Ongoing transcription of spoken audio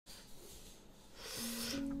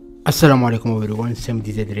Assalamu alaikum everyone, Sam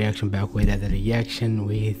did a reaction back with another reaction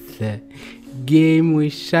with Gam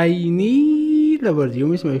Wichayanee. Lord, you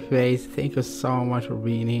miss my face. Thank you so much for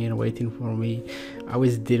being here and waiting for me. I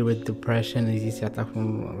always deal with depression. It's attack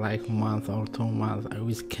from like a month or 2 months. I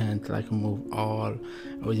always can't like move all.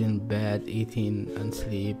 I was in bed eating and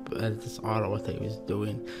sleep. That's all what I was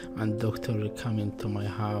doing. And doctor come into my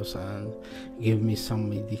house and give me some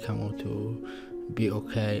medicament to be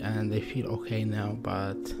okay, and I feel okay now,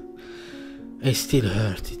 but it still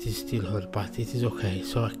hurt. It is still hurt, but it is okay.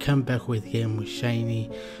 So I came back with Gam Wichayanee.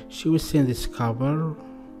 She was in this cover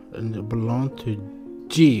and it belonged to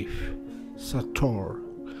Chlef Satur.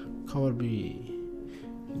 Cover be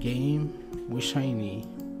Gam Wichayanee.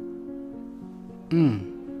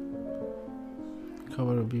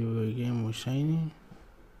 Cover be Gam Wichayanee.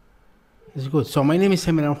 It's good. So my name is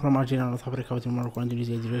Samir. I'm from Algeria, North Africa, with Morocco, and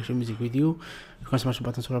Tunisia. Direction music video. You can smash the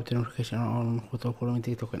button, subscribe to notification on Twitter,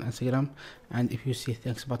 TikTok, and Instagram. And if you see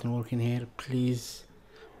thanks button working here, please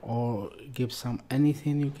or give some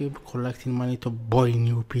anything you give, collecting money to buy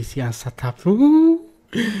new PC and setup,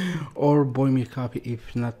 or buy me a copy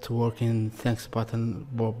if not working. Thanks button,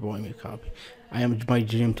 buy me a copy. I am my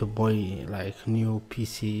dream to buy like new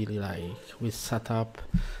PC like with setup.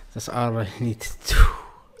 That's all I need to do.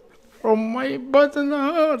 From my button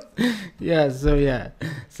heart.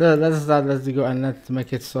 So let's start. Let's go, and let's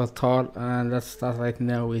make it so tall, and let's start right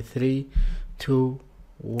now with 3 2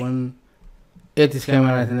 1. It is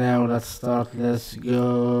camera right now. Let's start. Let's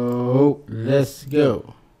go.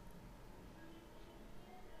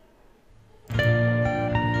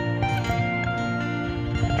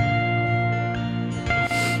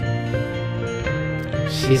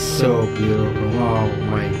 She's so beautiful. Oh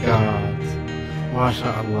my god.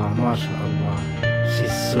 MashaAllah, MashaAllah.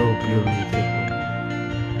 She's so beautiful.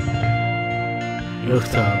 Look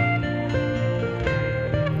at her.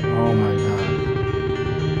 Oh my god.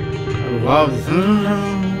 I love this.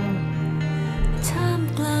 ท่าม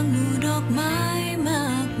กลางหมู่ดอกไม้มา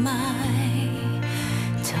กมาย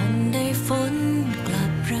ทันได้ฝนกลั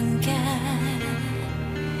บรังแก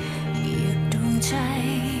เหยียบดวงใจ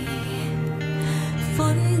ฝ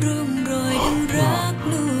นรุ่งโรยดังรัก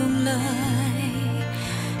ลวงเลย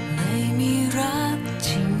ไม่มีรักจ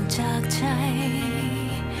ริงจากใจ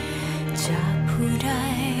จากผู้ใด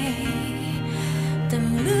แต่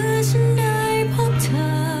เมื่อฉันได้พบเธอ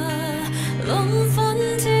ลมฝน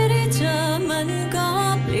ที่ได้เจอมันก็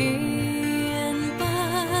เปลี่ยนไป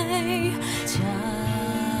จา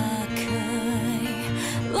กเคย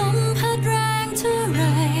ลมพัดแรงเท่าไร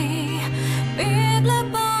เปียกและ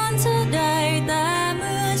บอนเท่าใดแต่เ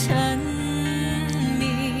มื่อฉัน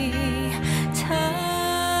มีเธอ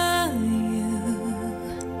อยู่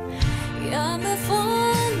ยามเมื่อฝ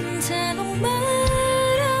นเทลงมา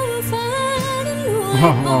เราฟ้านั้นรวย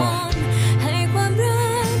มองให้ความรั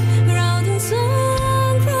กเราทั้งสอ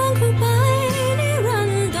งพร้อมเข้าไปในรั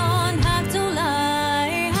นดอนหากเท่าไร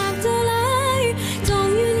จง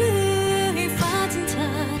ยืนเหลือให้ฟ้าจนเ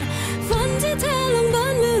ถิดฝนที่เทลงบ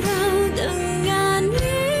นเมื่อเราดังงาน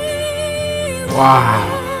วิวา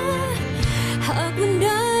หากวันใด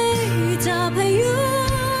จะพายุ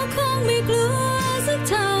คงไม่กลัวสัก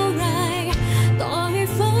เท่าไรต่อให้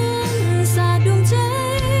ฝนสาดดวงใจ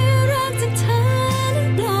รักจากเธอนั้น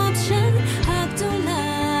ปลอบฉันหากเท่าไร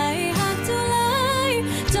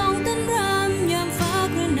จงเต้นรำยามฟ้า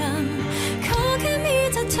กระหน่ำขอแค่มี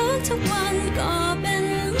เธอทุกวันก็เป็น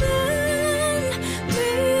เหมือน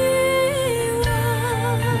วิว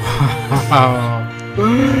า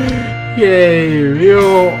Yay, you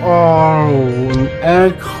are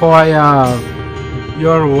incroyable.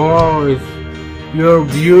 Your voice, your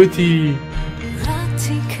beauty. รัก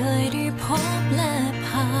ที่เคยได้พบและ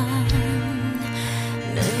ผ่าน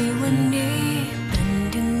ในวันนี้เป็น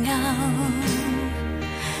ดังเงา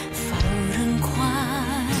เฝ้ารังควา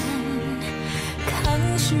นขัง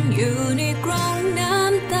ฉันอยู่ในกรงน้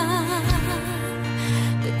ำตา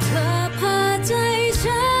แต่เธอพาใจ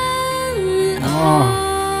ฉันออ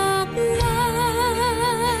กมา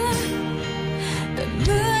แต่เ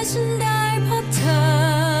มื่อฉันได้พบเธอ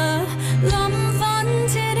ลมฝน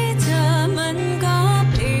ที่ได้เจอมันก็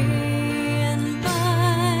เปลี่ยนไป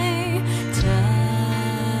จา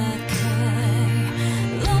กเคย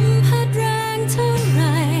ลมพัดแรงเท่าไร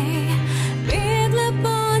เปียกและบ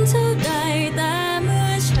อนเท่าใดแต่เมื่อ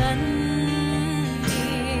ฉันมี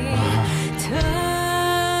เธอ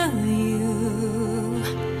อยู่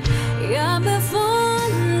ยามเมื่อฝ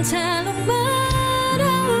นเทลงมาเร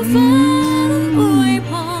าฟ้านั้นอวยพ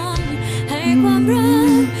รให้ความรั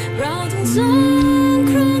กเราทั้งสอง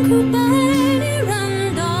ครองคู่ไปในรัน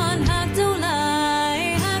ดอนหากเท่าไร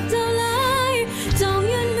จง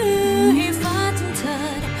ยืนมือ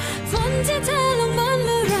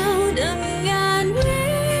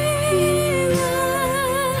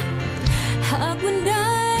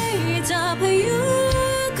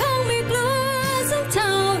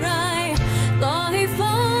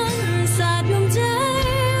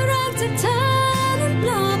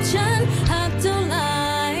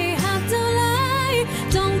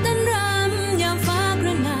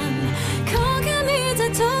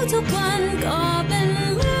ทุกวันก็เป็น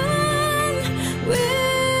เหมือนวิ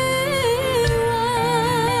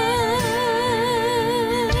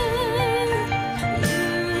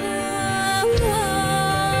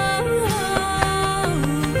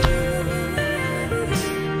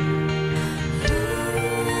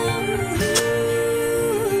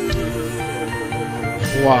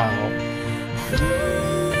Wow.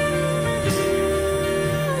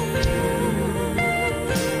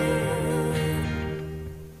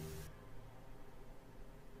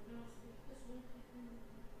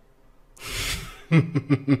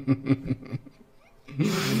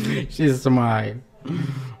 She smiled.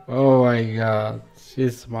 Oh my god, she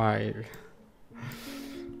smiled.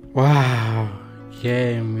 Wow,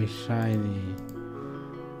 Gam Wichayanee.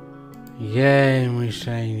 Gam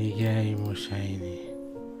Wichayanee, Gam Wichayanee.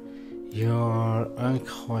 You're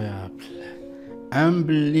incredible,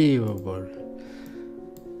 unbelievable,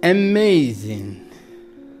 amazing.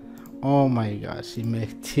 Oh my god, she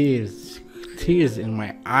makes tears in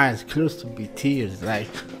my eyes, close to be tears, like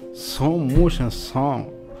so emotional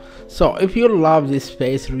song. So if you love this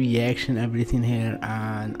space reaction, everything here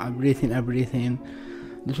and everything,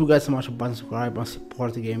 don't forget so much about subscribe and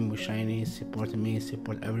support the Gam Wichayanee, support me,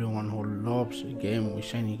 support everyone who loves Gam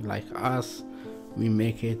Wichayanee like us. We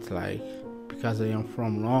make it like, because I am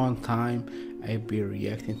from long time, I be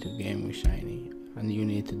reacting to Gam Wichayanee, and you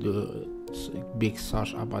need to do a big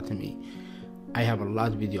search about me. I have a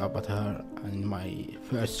lot of video about her on my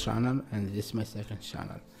first channel, and this is my second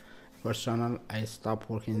channel. First channel I stopped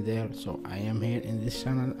working there, so I am here in this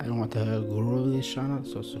channel. I want to grow this channel,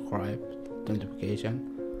 so subscribe,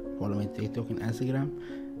 notification, follow me TikTok and Instagram,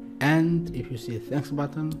 and if you see the thanks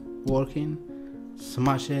button working,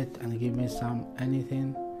 smash it and give me some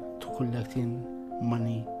anything to collecting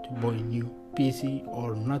money to buy new PC,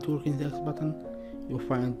 or not working thanks button, you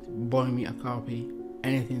find buy me a copy,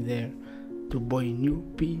 anything there to buy new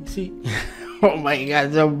PC. Oh my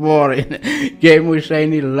god, so boring. Gam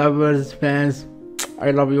Wichayanee lovers, fans,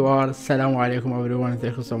 I love you all. Assalamu alaikum everyone,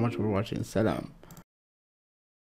 thank you so much for watching. Salam.